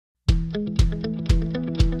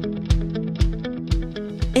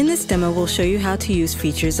In this demo, we'll show you how to use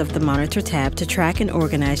features of the Monitor tab to track and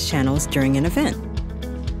organize channels during an event.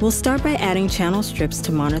 We'll start by adding channel strips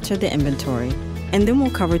to monitor the inventory, and then we'll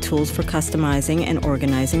cover tools for customizing and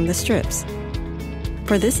organizing the strips.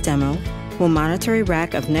 For this demo, we'll monitor a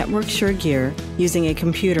rack of network Shure gear using a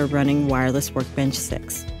computer running Wireless Workbench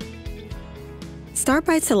 6. Start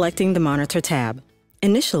by selecting the Monitor tab.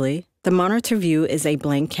 Initially, the monitor view is a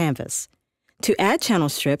blank canvas. To add channel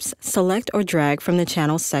strips, select or drag from the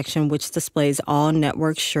Channels section, which displays all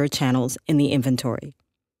network Shure channels in the inventory.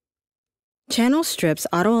 Channel strips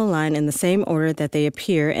auto-align in the same order that they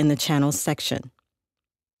appear in the Channels section.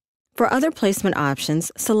 For other placement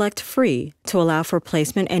options, select Free to allow for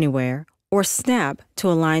placement anywhere, or Snap to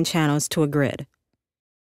align channels to a grid.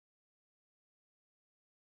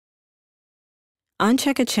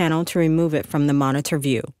 Uncheck a channel to remove it from the monitor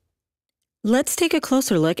view. Let's take a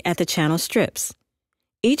closer look at the channel strips.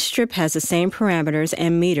 Each strip has the same parameters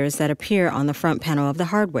and meters that appear on the front panel of the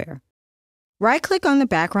hardware. Right-click on the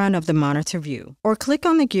background of the monitor view, or click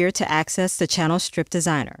on the gear to access the Channel Strip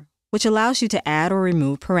Designer, which allows you to add or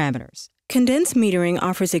remove parameters. Condensed Metering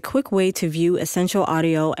offers a quick way to view essential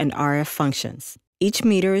audio and RF functions. Each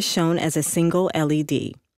meter is shown as a single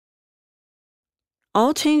LED.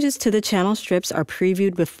 All changes to the channel strips are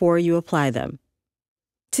previewed before you apply them.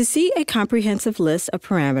 To see a comprehensive list of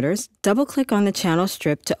parameters, double-click on the channel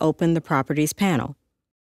strip to open the Properties panel.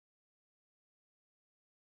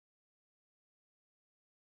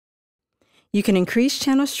 You can increase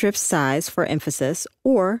channel strip size for emphasis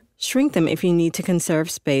or shrink them if you need to conserve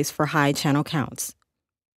space for high channel counts.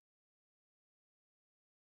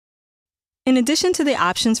 In addition to the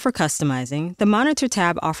options for customizing, the Monitor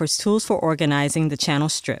tab offers tools for organizing the channel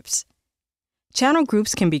strips. Channel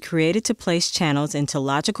groups can be created to place channels into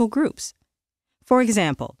logical groups. For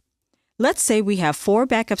example, let's say we have 4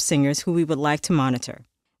 backup singers who we would like to monitor.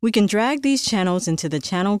 We can drag these channels into the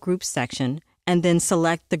Channel Groups section and then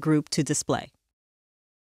select the group to display.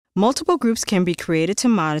 Multiple groups can be created to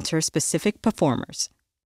monitor specific performers.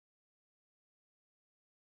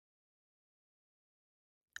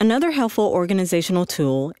 Another helpful organizational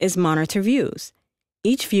tool is Monitor Views.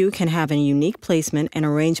 Each view can have a unique placement and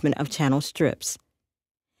arrangement of channel strips.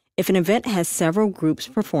 If an event has several groups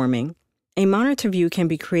performing, a monitor view can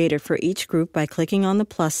be created for each group by clicking on the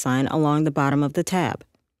plus sign along the bottom of the tab.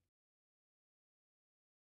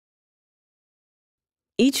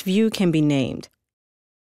 Each view can be named.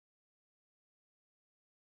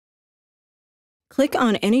 Click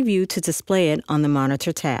on any view to display it on the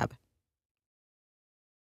Monitor tab.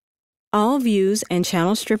 All views and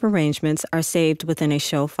channel strip arrangements are saved within a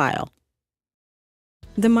show file.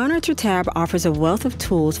 The Monitor tab offers a wealth of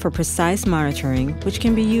tools for precise monitoring, which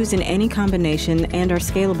can be used in any combination and are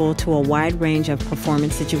scalable to a wide range of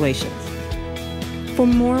performance situations. For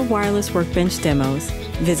more wireless workbench demos,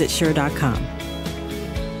 visit Shure.com.